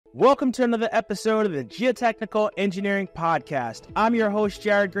Welcome to another episode of the Geotechnical Engineering Podcast. I'm your host,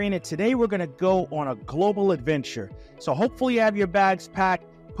 Jared Green, and today we're going to go on a global adventure. So hopefully you have your bags packed,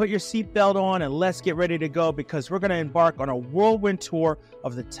 put your seatbelt on, and let's get ready to go because we're going to embark on a whirlwind tour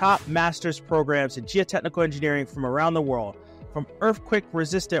of the top master's programs in geotechnical engineering from around the world. From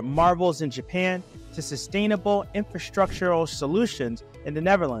earthquake-resistant marvels in Japan to sustainable infrastructural solutions in the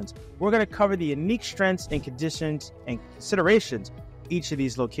Netherlands, we're going to cover the unique strengths and conditions and considerations each of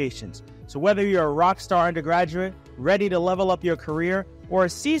these locations. So whether you're a rock star undergraduate, ready to level up your career, or a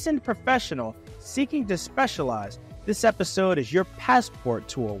seasoned professional seeking to specialize, this episode is your passport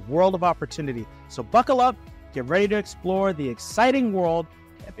to a world of opportunity. So buckle up, get ready to explore the exciting world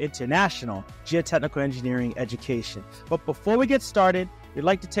of international geotechnical engineering education. But before we get started, we'd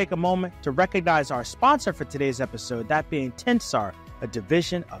like to take a moment to recognize our sponsor for today's episode, that being Tensar, a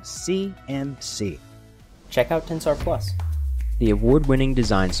division of CMC. Check out Tensar Plus, the award-winning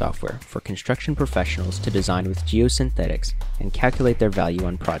design software for construction professionals to design with geosynthetics and calculate their value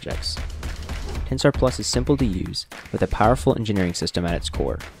on projects. Tensar Plus is simple to use with a powerful engineering system at its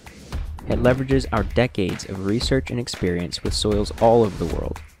core. It leverages our decades of research and experience with soils all over the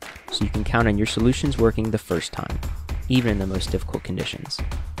world, so you can count on your solutions working the first time, even in the most difficult conditions.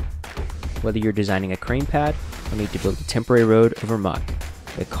 Whether you're designing a crane pad or need to build a temporary road over muck,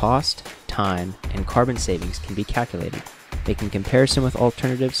 the cost, time, and carbon savings can be calculated, making comparison with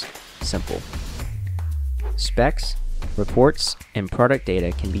alternatives simple. Specs, reports, and product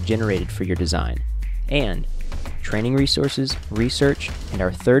data can be generated for your design, and training resources, research, and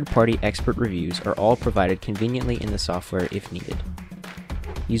our third-party expert reviews are all provided conveniently in the software if needed.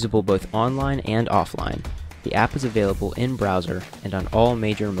 Usable both online and offline, the app is available in browser and on all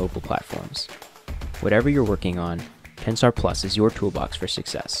major mobile platforms. Whatever you're working on, Tensar Plus is your toolbox for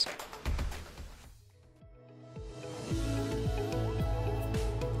success.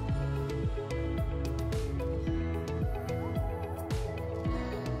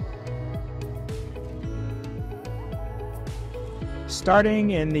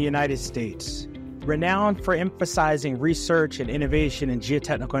 Starting in the United States, renowned for emphasizing research and innovation in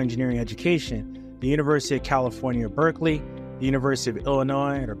geotechnical engineering education, the University of California, Berkeley, the University of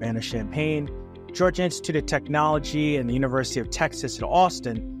Illinois at Urbana-Champaign, Georgia Institute of Technology, and the University of Texas at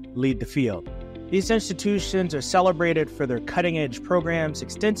Austin lead the field. These institutions are celebrated for their cutting-edge programs,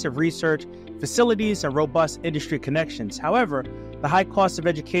 extensive research, facilities, and robust industry connections. However, the high cost of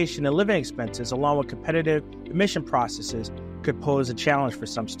education and living expenses, along with competitive admission processes, could pose a challenge for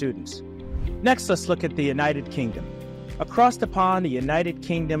some students. Next, let's look at the United Kingdom. Across the pond, the United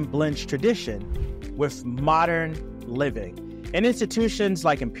Kingdom blends tradition with modern living. In institutions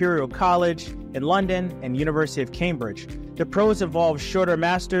like Imperial College in London and University of Cambridge, the pros involve shorter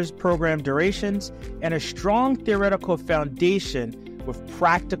master's program durations and a strong theoretical foundation with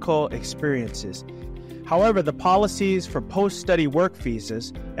practical experiences. However, the policies for post-study work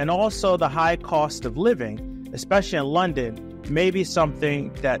visas and also the high cost of living, especially in London, may be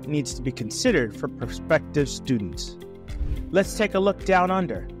something that needs to be considered for prospective students. Let's take a look down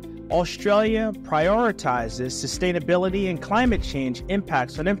under. Australia prioritizes sustainability and climate change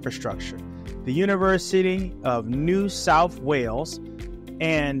impacts on infrastructure. The University of New South Wales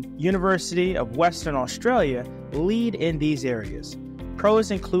and University of Western Australia lead in these areas.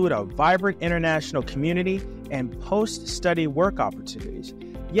 Pros include a vibrant international community and post-study work opportunities.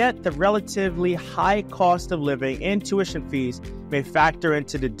 Yet the relatively high cost of living and tuition fees may factor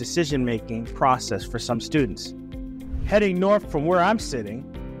into the decision-making process for some students. Heading north from where I'm sitting,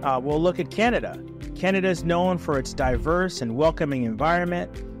 we'll look at Canada. Canada is known for its diverse and welcoming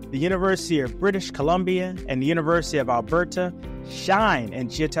environment. The University of British Columbia and the University of Alberta shine in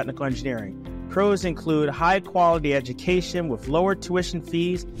geotechnical engineering. Pros include high-quality education with lower tuition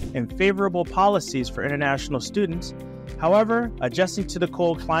fees and favorable policies for international students. However, adjusting to the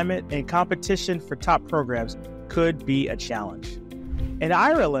cold climate and competition for top programs could be a challenge. In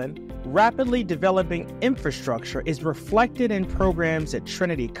Ireland, rapidly developing infrastructure is reflected in programs at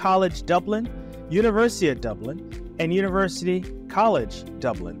Trinity College Dublin, University of Dublin, and University College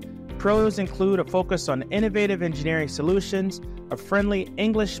Dublin. Pros include a focus on innovative engineering solutions, a friendly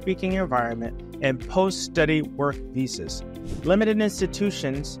English-speaking environment, and post-study work visas. Limited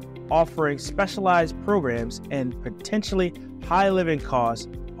institutions offering specialized programs and potentially high living costs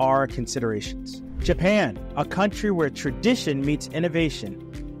are considerations. Japan, a country where tradition meets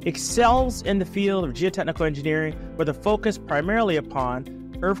innovation, excels in the field of geotechnical engineering with a focus primarily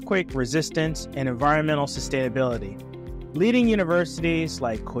upon earthquake resistance and environmental sustainability. Leading universities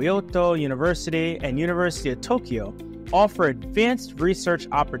like Kyoto University and University of Tokyo offer advanced research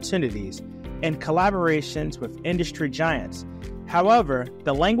opportunities and collaborations with industry giants. However,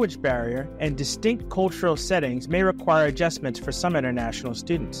 the language barrier and distinct cultural settings may require adjustments for some international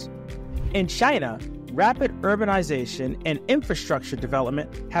students. In China, rapid urbanization and infrastructure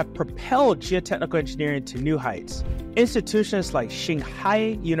development have propelled geotechnical engineering to new heights. Institutions like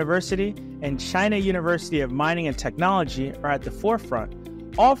Shanghai University and China University of Mining and Technology are at the forefront,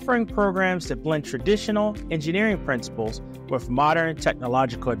 offering programs that blend traditional engineering principles with modern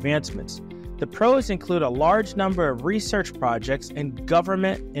technological advancements. The pros include a large number of research projects and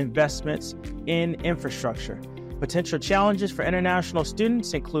government investments in infrastructure. Potential challenges for international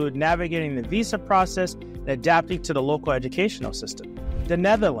students include navigating the visa process and adapting to the local educational system. The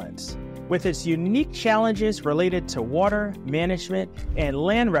Netherlands, with its unique challenges related to water management and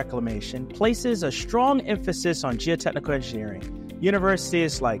land reclamation, places a strong emphasis on geotechnical engineering.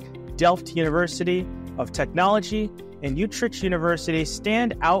 Universities like Delft University of Technology and Utrecht University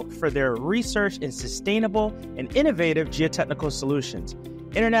stand out for their research in sustainable and innovative geotechnical solutions.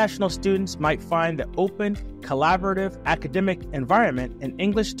 International students might find the open, collaborative academic environment and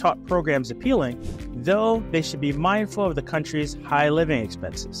English-taught programs appealing, though they should be mindful of the country's high living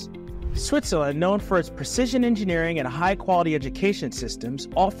expenses. Switzerland, known for its precision engineering and high-quality education systems,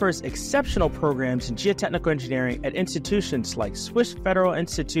 offers exceptional programs in geotechnical engineering at institutions like Swiss Federal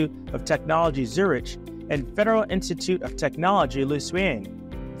Institute of Technology Zurich and Federal Institute of Technology Lausanne.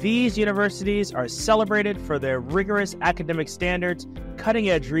 These universities are celebrated for their rigorous academic standards,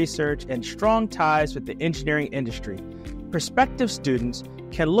 cutting-edge research, and strong ties with the engineering industry. Prospective students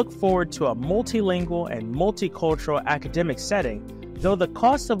can look forward to a multilingual and multicultural academic setting, though the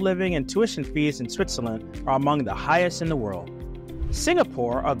cost of living and tuition fees in Switzerland are among the highest in the world.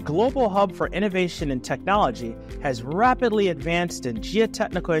 Singapore, a global hub for innovation and technology, has rapidly advanced in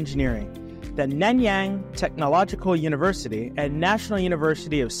geotechnical engineering. The Nanyang Technological University and National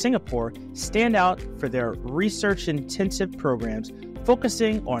University of Singapore stand out for their research-intensive programs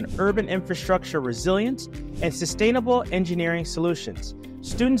focusing on urban infrastructure resilience and sustainable engineering solutions.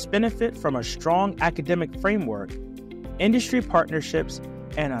 Students benefit from a strong academic framework, industry partnerships,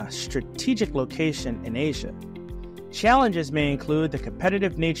 and a strategic location in Asia. Challenges may include the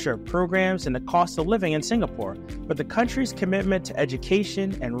competitive nature of programs and the cost of living in Singapore, but the country's commitment to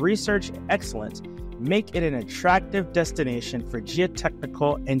education and research excellence make it an attractive destination for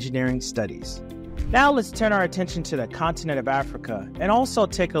geotechnical engineering studies. Now let's turn our attention to the continent of Africa and also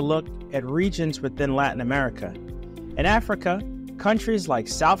take a look at regions within Latin America. In Africa, countries like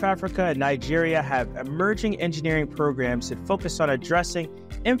South Africa and Nigeria have emerging engineering programs that focus on addressing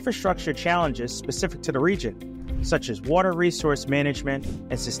infrastructure challenges specific to the region, such as water resource management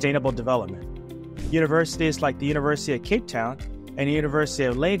and sustainable development. Universities like the University of Cape Town and the University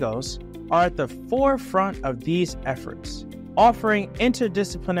of Lagos are at the forefront of these efforts, offering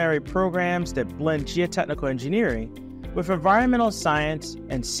interdisciplinary programs that blend geotechnical engineering with environmental science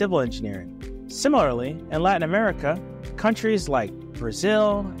and civil engineering. Similarly, in Latin America, countries like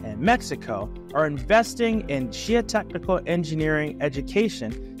Brazil and Mexico are investing in geotechnical engineering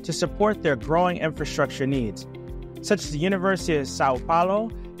education to support their growing infrastructure needs, such as the University of Sao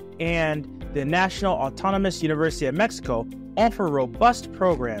Paulo and the National Autonomous University of Mexico offer robust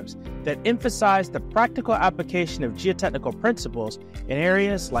programs that emphasize the practical application of geotechnical principles in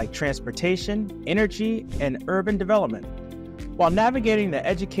areas like transportation, energy, and urban development. While navigating the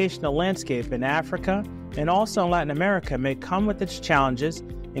educational landscape in Africa and also in Latin America may come with its challenges,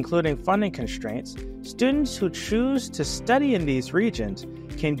 including funding constraints, students who choose to study in these regions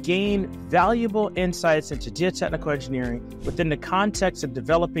can gain valuable insights into geotechnical engineering within the context of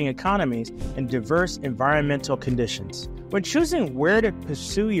developing economies and diverse environmental conditions. When choosing where to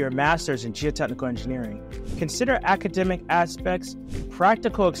pursue your master's in geotechnical engineering, consider academic aspects,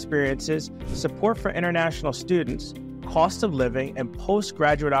 practical experiences, support for international students, cost of living, and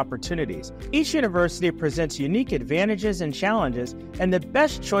postgraduate opportunities. Each university presents unique advantages and challenges, and the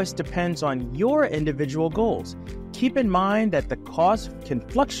best choice depends on your individual goals. Keep in mind that the cost can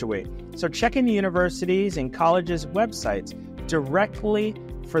fluctuate, so checking the universities and colleges' websites directly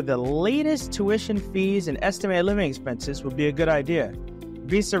for the latest tuition fees and estimated living expenses would be a good idea.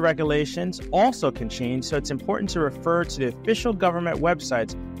 Visa regulations also can change, so it's important to refer to the official government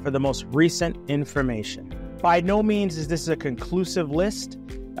websites for the most recent information. By no means is this a conclusive list.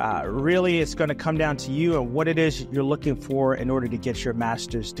 Really, it's going to come down to you and what it is you're looking for in order to get your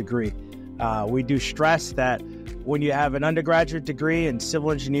master's degree. We do stress that when you have an undergraduate degree in civil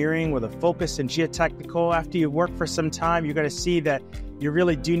engineering with a focus in geotechnical, after you work for some time, you're going to see that you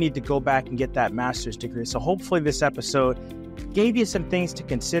really do need to go back and get that master's degree. So hopefully this episode gave you some things to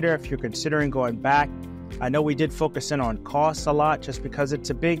consider if you're considering going back. I know we did focus in on costs a lot just because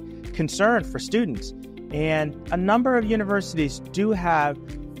it's a big concern for students. And a number of universities do have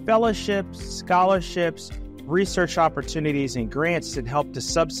fellowships, scholarships, research opportunities, and grants that help to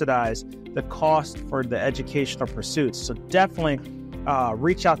subsidize the cost for the educational pursuits. So definitely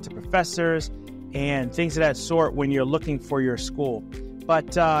reach out to professors and things of that sort when you're looking for your school.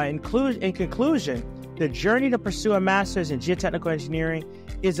 But in conclusion, the journey to pursue a master's in geotechnical engineering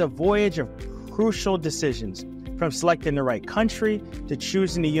is a voyage of crucial decisions, from selecting the right country to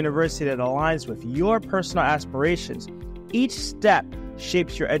choosing the university that aligns with your personal aspirations. Each step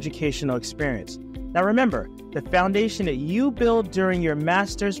shapes your educational experience. Now remember, the foundation that you build during your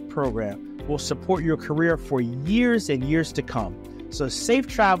master's program will support your career for years and years to come. So safe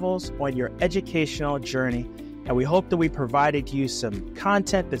travels on your educational journey, and we hope that we provided you some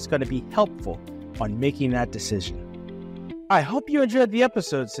content that's going to be helpful on making that decision. I hope you enjoyed the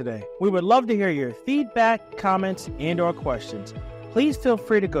episodes today. We would love to hear your feedback, comments, and/or questions. Please feel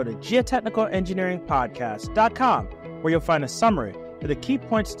free to go to geotechnicalengineeringpodcast.com, where you'll find a summary of the key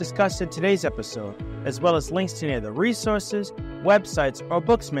points discussed in today's episode, as well as links to any of the resources, websites, or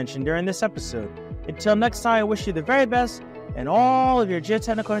books mentioned during this episode. Until next time, I wish you the very best in all of your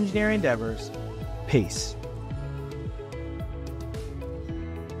geotechnical engineering endeavors. Peace.